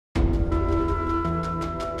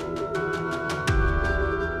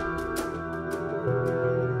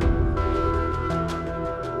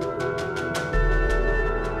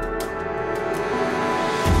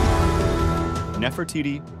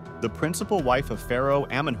Nefertiti, the principal wife of Pharaoh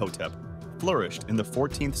Amenhotep, flourished in the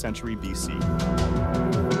 14th century BC.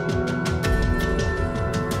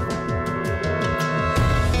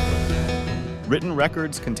 Written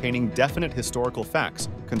records containing definite historical facts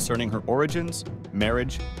concerning her origins,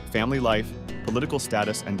 marriage, family life, political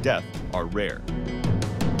status, and death are rare.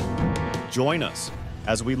 Join us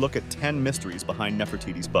as we look at 10 mysteries behind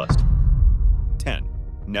Nefertiti's bust. 10.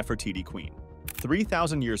 Nefertiti Queen.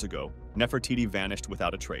 3,000 years ago, Nefertiti vanished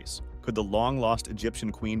without a trace. Could the long-lost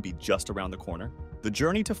Egyptian queen be just around the corner? The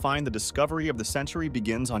journey to find the discovery of the century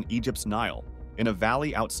begins on Egypt's Nile, in a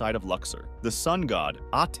valley outside of Luxor. The sun god,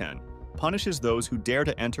 Aten, punishes those who dare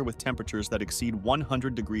to enter with temperatures that exceed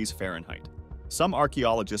 100 degrees Fahrenheit. Some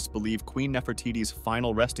archaeologists believe Queen Nefertiti's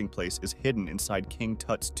final resting place is hidden inside King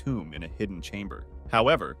Tut's tomb in a hidden chamber.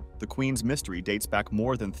 However, the queen's mystery dates back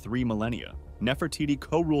more than 3 millennia. Nefertiti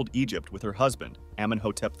co-ruled Egypt with her husband,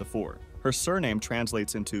 Amenhotep IV. Her surname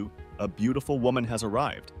translates into, "A beautiful woman has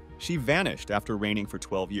arrived." She vanished after reigning for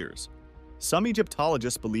 12 years. Some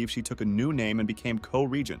Egyptologists believe she took a new name and became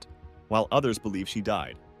co-regent, while others believe she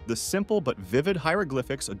died. The simple but vivid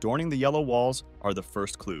hieroglyphics adorning the yellow walls are the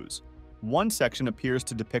first clues. One section appears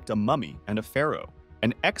to depict a mummy and a pharaoh.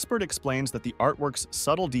 An expert explains that the artwork's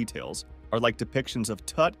subtle details are like depictions of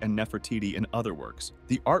Tut and Nefertiti in other works.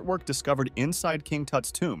 The artwork discovered inside King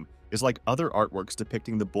Tut's tomb is like other artworks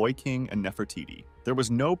depicting the boy king and Nefertiti. There was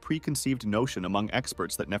no preconceived notion among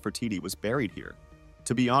experts that Nefertiti was buried here.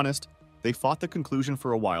 To be honest, they fought the conclusion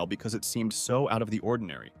for a while because it seemed so out of the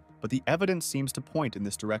ordinary, but the evidence seems to point in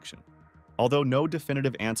this direction. Although no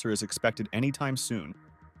definitive answer is expected anytime soon,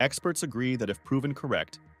 experts agree that if proven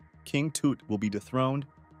correct, King Tut will be dethroned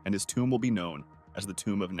and his tomb will be known as the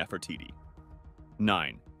tomb of Nefertiti.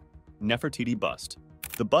 9. Nefertiti bust.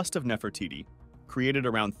 The bust of Nefertiti, created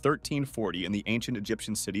around 1340 in the ancient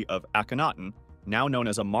Egyptian city of Akhenaten, now known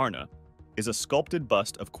as Amarna, is a sculpted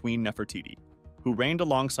bust of Queen Nefertiti, who reigned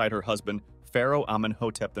alongside her husband Pharaoh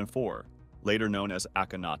Amenhotep IV, later known as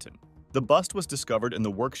Akhenaten. The bust was discovered in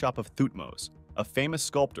the workshop of Thutmose, a famous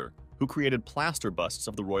sculptor who created plaster busts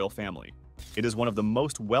of the royal family. It is one of the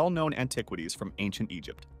most well-known antiquities from ancient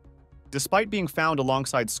Egypt. Despite being found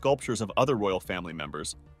alongside sculptures of other royal family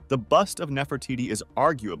members, the bust of Nefertiti is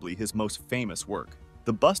arguably his most famous work.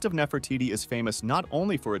 The bust of Nefertiti is famous not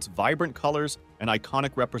only for its vibrant colors and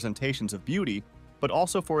iconic representations of beauty, but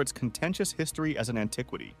also for its contentious history as an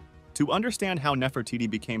antiquity. To understand how Nefertiti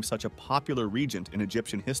became such a popular regent in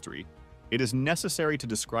Egyptian history, it is necessary to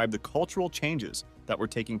describe the cultural changes that were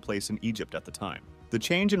taking place in Egypt at the time. The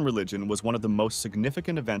change in religion was one of the most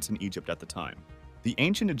significant events in Egypt at the time. The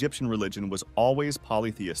ancient Egyptian religion was always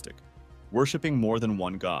polytheistic, worshipping more than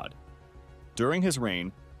one god. During his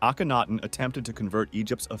reign, Akhenaten attempted to convert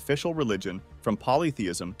Egypt's official religion from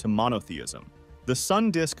polytheism to monotheism. The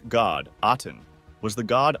sun disk god, Aten, was the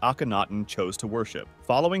god Akhenaten chose to worship.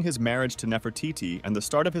 Following his marriage to Nefertiti and the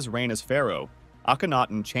start of his reign as pharaoh,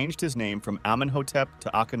 Akhenaten changed his name from Amenhotep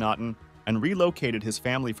to Akhenaten and relocated his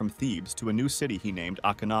family from Thebes to a new city he named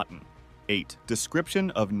Akhenaten. 8. Description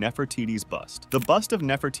of Nefertiti's bust. The bust of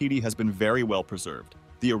Nefertiti has been very well preserved.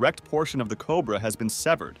 The erect portion of the cobra has been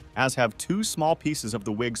severed, as have 2 small pieces of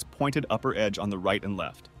the wig's pointed upper edge on the right and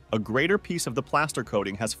left. A greater piece of the plaster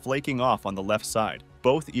coating has flaking off on the left side.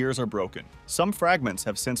 Both ears are broken. Some fragments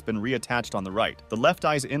have since been reattached on the right. The left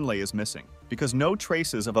eye's inlay is missing. Because no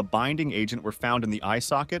traces of a binding agent were found in the eye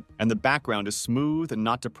socket, and the background is smooth and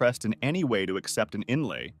not depressed in any way to accept an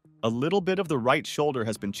inlay, a little bit of the right shoulder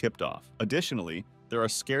has been chipped off. Additionally, there are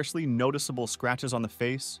scarcely noticeable scratches on the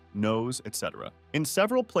face, nose, etc. In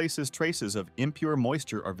several places, traces of impure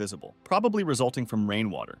moisture are visible, probably resulting from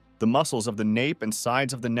rainwater. The muscles of the nape and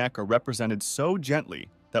sides of the neck are represented so gently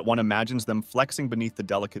that one imagines them flexing beneath the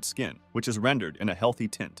delicate skin, which is rendered in a healthy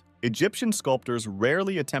tint. Egyptian sculptors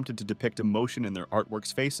rarely attempted to depict emotion in their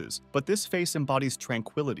artwork's faces, but this face embodies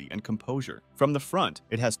tranquility and composure. From the front,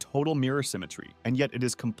 it has total mirror symmetry, and yet it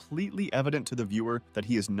is completely evident to the viewer that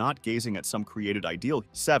he is not gazing at some created ideal.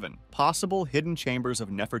 7. Possible hidden chambers of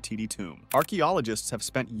Nefertiti tomb. Archaeologists have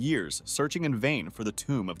spent years searching in vain for the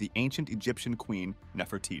tomb of the ancient Egyptian queen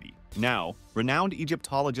Nefertiti. Now, renowned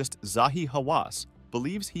Egyptologist Zahi Hawass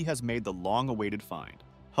believes he has made the long-awaited find.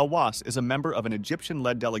 Hawass is a member of an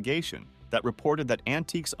Egyptian-led delegation that reported that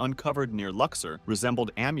antiques uncovered near Luxor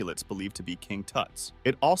resembled amulets believed to be King Tut's.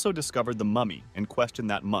 It also discovered the mummy in question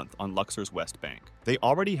that month on Luxor's west bank. They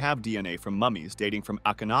already have DNA from mummies dating from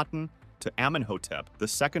Akhenaten to Amenhotep, the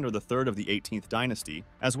 2nd or the 3rd of the 18th dynasty,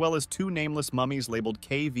 as well as 2 nameless mummies labeled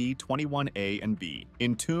KV21A and B.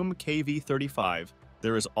 In tomb KV35,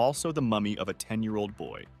 there is also the mummy of a 10-year-old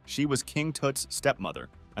boy. She was King Tut's stepmother,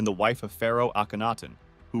 and the wife of Pharaoh Akhenaten,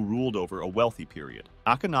 who ruled over a wealthy period.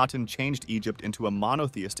 Akhenaten changed Egypt into a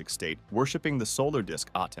monotheistic state, worshipping the solar disk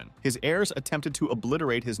Aten. His heirs attempted to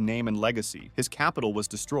obliterate his name and legacy. His capital was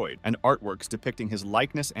destroyed, and artworks depicting his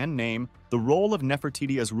likeness and name. The role of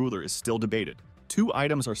Nefertiti as ruler is still debated. Two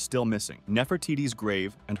items are still missing: Nefertiti's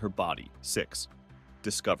grave and her body. 6.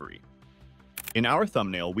 Discovery. In our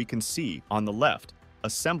thumbnail, we can see, on the left, a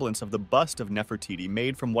semblance of the bust of Nefertiti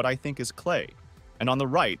made from what I think is clay, and on the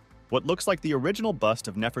right, what looks like the original bust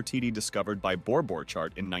of Nefertiti discovered by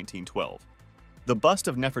Borchardt in 1912. The bust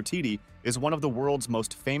of Nefertiti is one of the world's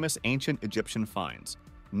most famous ancient Egyptian finds.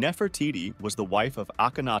 Nefertiti was the wife of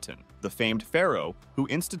Akhenaten, the famed pharaoh who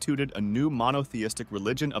instituted a new monotheistic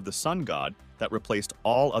religion of the sun god that replaced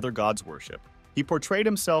all other gods' worship. He portrayed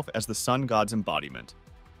himself as the sun god's embodiment.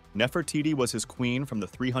 Nefertiti was his queen from the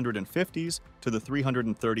 350s to the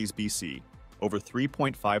 330s BC, over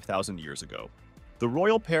 3.5 thousand years ago. The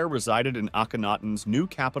royal pair resided in Akhenaten's new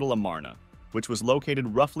capital Amarna, which was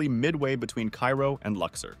located roughly midway between Cairo and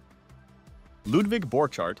Luxor. Ludwig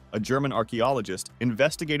Borchardt, a German archaeologist,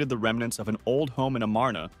 investigated the remnants of an old home in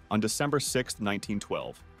Amarna on December 6,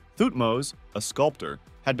 1912. Thutmose, a sculptor,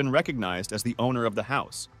 had been recognized as the owner of the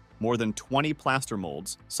house. More than 20 plaster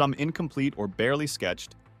molds, some incomplete or barely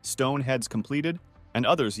sketched, stone heads completed, and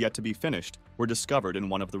others yet to be finished, were discovered in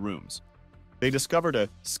one of the rooms. They discovered a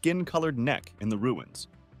skin-colored neck in the ruins.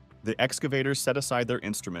 The excavators set aside their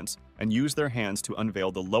instruments and used their hands to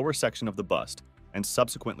unveil the lower section of the bust, and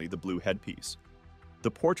subsequently the blue headpiece.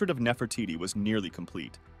 The portrait of Nefertiti was nearly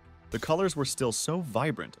complete. The colors were still so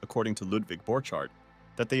vibrant, according to Ludwig Borchardt,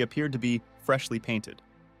 that they appeared to be freshly painted.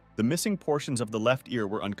 The missing portions of the left ear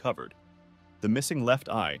were uncovered. The missing left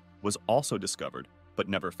eye was also discovered, but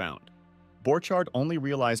never found. Borchardt only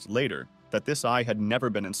realized later that this eye had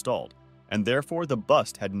never been installed, and therefore the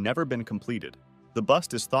bust had never been completed. The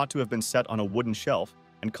bust is thought to have been set on a wooden shelf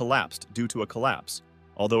and collapsed due to a collapse,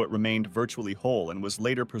 although it remained virtually whole and was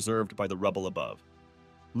later preserved by the rubble above.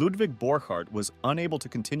 Ludwig Borchardt was unable to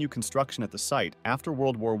continue construction at the site after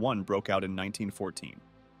World War I broke out in 1914.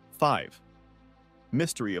 5.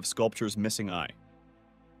 Mystery of sculpture's missing eye.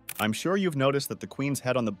 I'm sure you've noticed that the queen's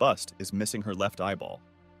head on the bust is missing her left eyeball.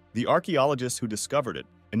 The archaeologists who discovered it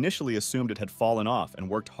initially assumed it had fallen off and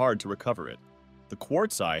worked hard to recover it. The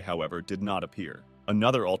quartz eye, however, did not appear.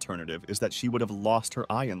 Another alternative is that she would have lost her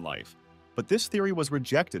eye in life, but this theory was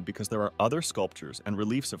rejected because there are other sculptures and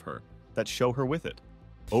reliefs of her that show her with it.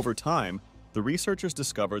 Over time, the researchers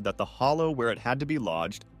discovered that the hollow where it had to be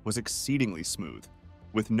lodged was exceedingly smooth,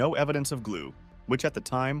 with no evidence of glue, which at the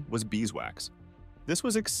time was beeswax. This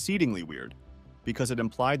was exceedingly weird, because it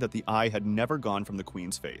implied that the eye had never gone from the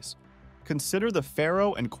queen's face. Consider the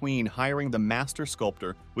pharaoh and queen hiring the master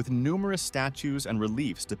sculptor with numerous statues and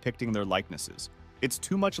reliefs depicting their likenesses. It's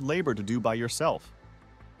too much labor to do by yourself.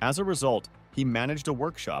 As a result, he managed a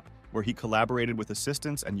workshop where he collaborated with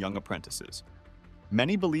assistants and young apprentices.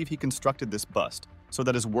 Many believe he constructed this bust so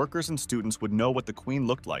that his workers and students would know what the queen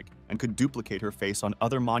looked like and could duplicate her face on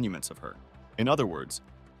other monuments of her. In other words,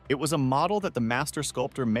 it was a model that the master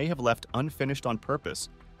sculptor may have left unfinished on purpose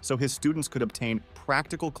so his students could obtain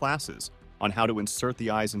practical classes on how to insert the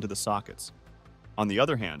eyes into the sockets. On the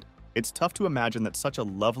other hand, it's tough to imagine that such a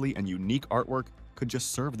lovely and unique artwork could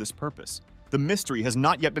just serve this purpose. The mystery has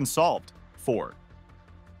not yet been solved. 4.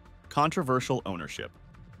 Controversial ownership.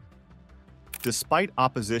 Despite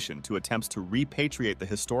opposition to attempts to repatriate the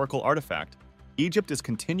historical artifact, Egypt is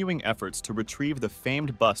continuing efforts to retrieve the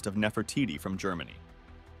famed bust of Nefertiti from Germany.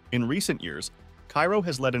 In recent years, Cairo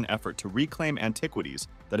has led an effort to reclaim antiquities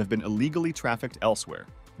that have been illegally trafficked elsewhere.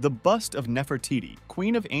 The bust of Nefertiti,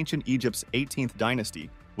 queen of ancient Egypt's 18th dynasty,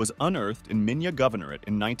 was unearthed in Minya Governorate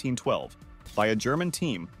in 1912 by a German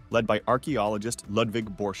team led by archaeologist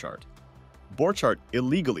Ludwig Borchardt. Borchardt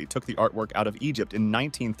illegally took the artwork out of Egypt in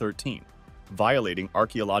 1913, violating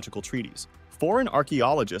archaeological treaties. Foreign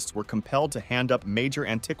archaeologists were compelled to hand up major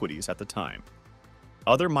antiquities at the time.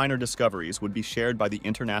 Other minor discoveries would be shared by the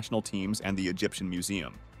international teams and the Egyptian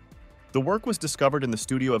Museum. The work was discovered in the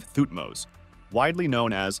studio of Thutmose, widely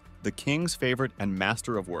known as the king's favorite and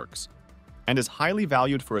master of works, and is highly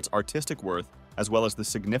valued for its artistic worth as well as the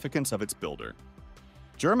significance of its builder.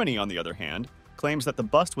 Germany, on the other hand, claims that the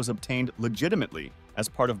bust was obtained legitimately as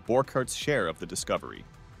part of Borchardt's share of the discovery.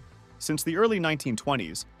 Since the early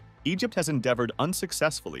 1920s, Egypt has endeavored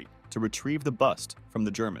unsuccessfully to retrieve the bust from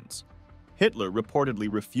the Germans. Hitler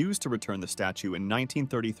reportedly refused to return the statue in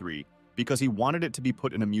 1933 because he wanted it to be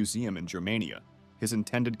put in a museum in Germania, his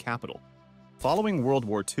intended capital. Following World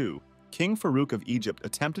War II, King Farouk of Egypt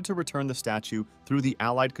attempted to return the statue through the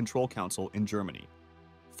Allied Control Council in Germany.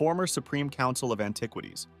 former Supreme Council of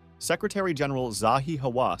Antiquities, Secretary General Zahi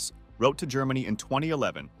Hawass wrote to Germany in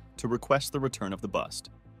 2011 to request the return of the bust.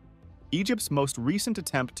 Egypt's most recent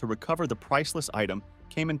attempt to recover the priceless item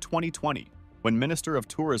came in 2020, when Minister of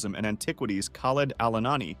Tourism and Antiquities Khaled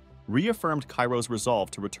Al-Anani reaffirmed Cairo's resolve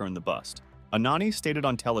to return the bust. Anani stated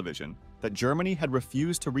on television that Germany had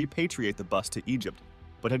refused to repatriate the bust to Egypt,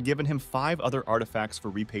 but had given him 5 other artifacts for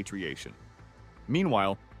repatriation.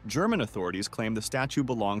 Meanwhile, German authorities claim the statue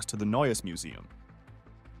belongs to the Neues Museum.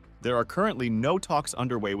 There are currently no talks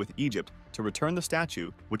underway with Egypt to return the statue,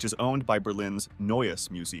 which is owned by Berlin's Neues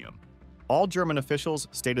Museum. All German officials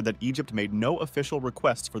stated that Egypt made no official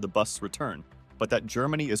requests for the bust's return, but that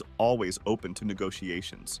Germany is always open to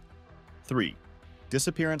negotiations. 3.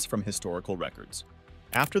 Disappearance from historical records.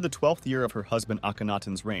 After the 12th year of her husband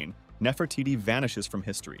Akhenaten's reign, Nefertiti vanishes from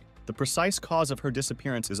history. The precise cause of her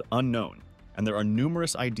disappearance is unknown, and there are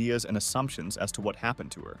numerous ideas and assumptions as to what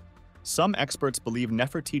happened to her. Some experts believe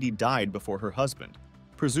Nefertiti died before her husband,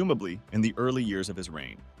 presumably in the early years of his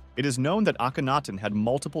reign. It is known that Akhenaten had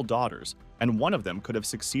multiple daughters, and one of them could have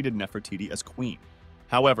succeeded Nefertiti as queen.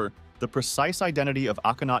 However, the precise identity of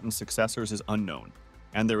Akhenaten's successors is unknown,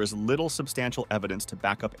 and there is little substantial evidence to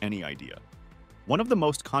back up any idea. One of the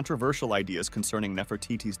most controversial ideas concerning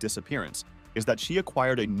Nefertiti's disappearance is that she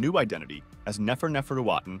acquired a new identity as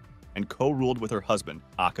Neferuaten and co-ruled with her husband,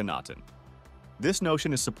 Akhenaten. This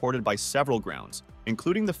notion is supported by several grounds,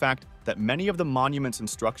 including the fact that many of the monuments and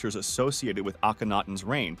structures associated with Akhenaten's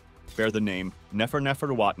reign bear the name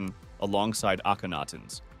Neferuaten alongside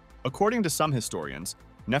Akhenaten's. According to some historians,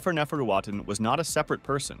 Neferuaten was not a separate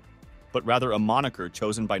person, but rather a moniker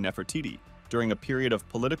chosen by Nefertiti during a period of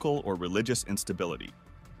political or religious instability.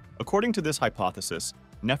 According to this hypothesis,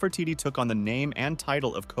 Nefertiti took on the name and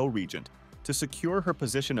title of co-regent to secure her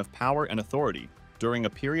position of power and authority during a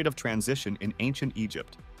period of transition in ancient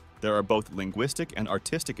Egypt. There are both linguistic and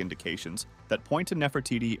artistic indications that point to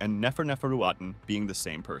Nefertiti and Neferuaten being the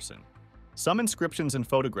same person. Some inscriptions and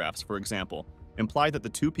photographs, for example, imply that the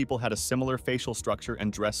two people had a similar facial structure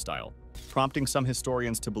and dress style, prompting some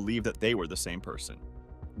historians to believe that they were the same person.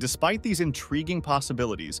 Despite these intriguing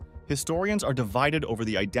possibilities, historians are divided over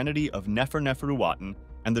the identity of Neferuaten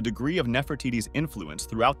and the degree of Nefertiti's influence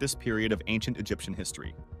throughout this period of ancient Egyptian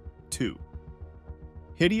history. 2.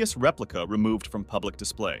 Hideous replica removed from public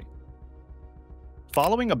display.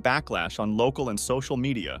 Following a backlash on local and social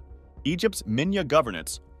media, Egypt's Minya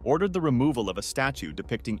governance ordered the removal of a statue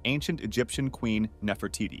depicting ancient Egyptian Queen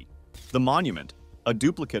Nefertiti. The monument, a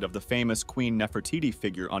duplicate of the famous Queen Nefertiti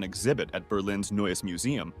figure on exhibit at Berlin's Neues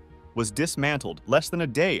Museum, was dismantled less than a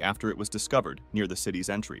day after it was discovered near the city's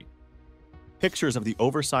entry. Pictures of the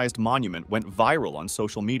oversized monument went viral on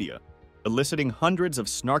social media, eliciting hundreds of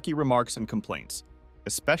snarky remarks and complaints,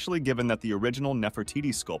 especially given that the original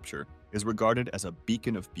Nefertiti sculpture is regarded as a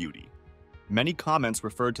beacon of beauty. Many comments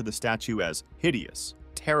referred to the statue as hideous,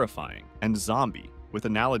 terrifying, and zombie, with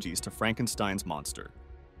analogies to Frankenstein's monster.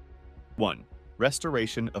 1.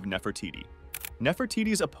 Restoration of Nefertiti.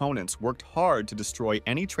 Nefertiti's opponents worked hard to destroy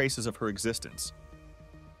any traces of her existence.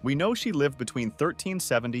 We know she lived between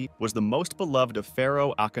 1370, was the most beloved of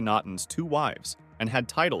Pharaoh Akhenaten's 2 wives, and had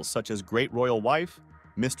titles such as Great Royal Wife,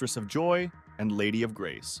 Mistress of Joy, and Lady of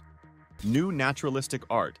Grace. New naturalistic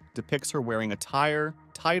art depicts her wearing attire,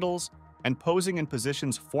 titles, and posing in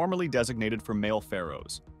positions formerly designated for male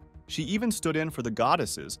pharaohs. She even stood in for the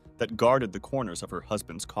goddesses that guarded the corners of her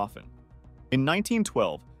husband's coffin. In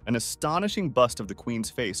 1912, an astonishing bust of the queen's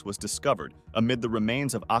face was discovered amid the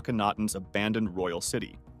remains of Akhenaten's abandoned royal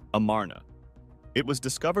city, Amarna. It was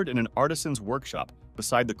discovered in an artisan's workshop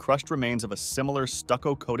beside the crushed remains of a similar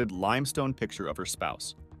stucco-coated limestone picture of her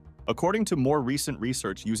spouse. According to more recent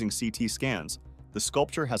research using CT scans, the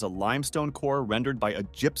sculpture has a limestone core rendered by a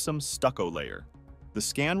gypsum stucco layer. The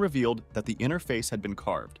scan revealed that the inner face had been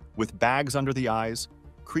carved, with bags under the eyes,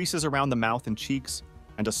 creases around the mouth and cheeks,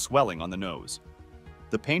 and a swelling on the nose.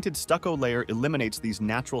 The painted stucco layer eliminates these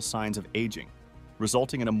natural signs of aging,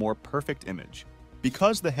 resulting in a more perfect image.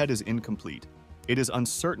 Because the head is incomplete, it is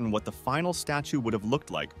uncertain what the final statue would have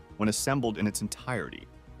looked like when assembled in its entirety,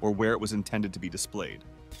 or where it was intended to be displayed.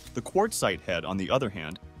 The quartzite head, on the other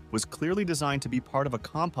hand, was clearly designed to be part of a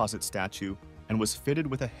composite statue and was fitted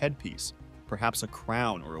with a headpiece, perhaps a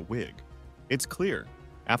crown or a wig. It's clear,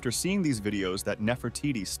 after seeing these videos, that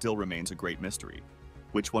Nefertiti still remains a great mystery.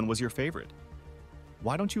 Which one was your favorite?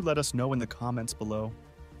 Why don't you let us know in the comments below?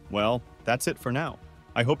 Well, that's it for now.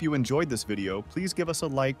 I hope you enjoyed this video. Please give us a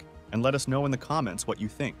like and let us know in the comments what you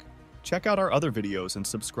think. Check out our other videos and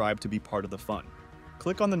subscribe to be part of the fun.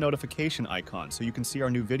 Click on the notification icon so you can see our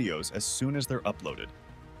new videos as soon as they're uploaded.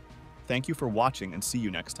 Thank you for watching and see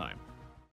you next time.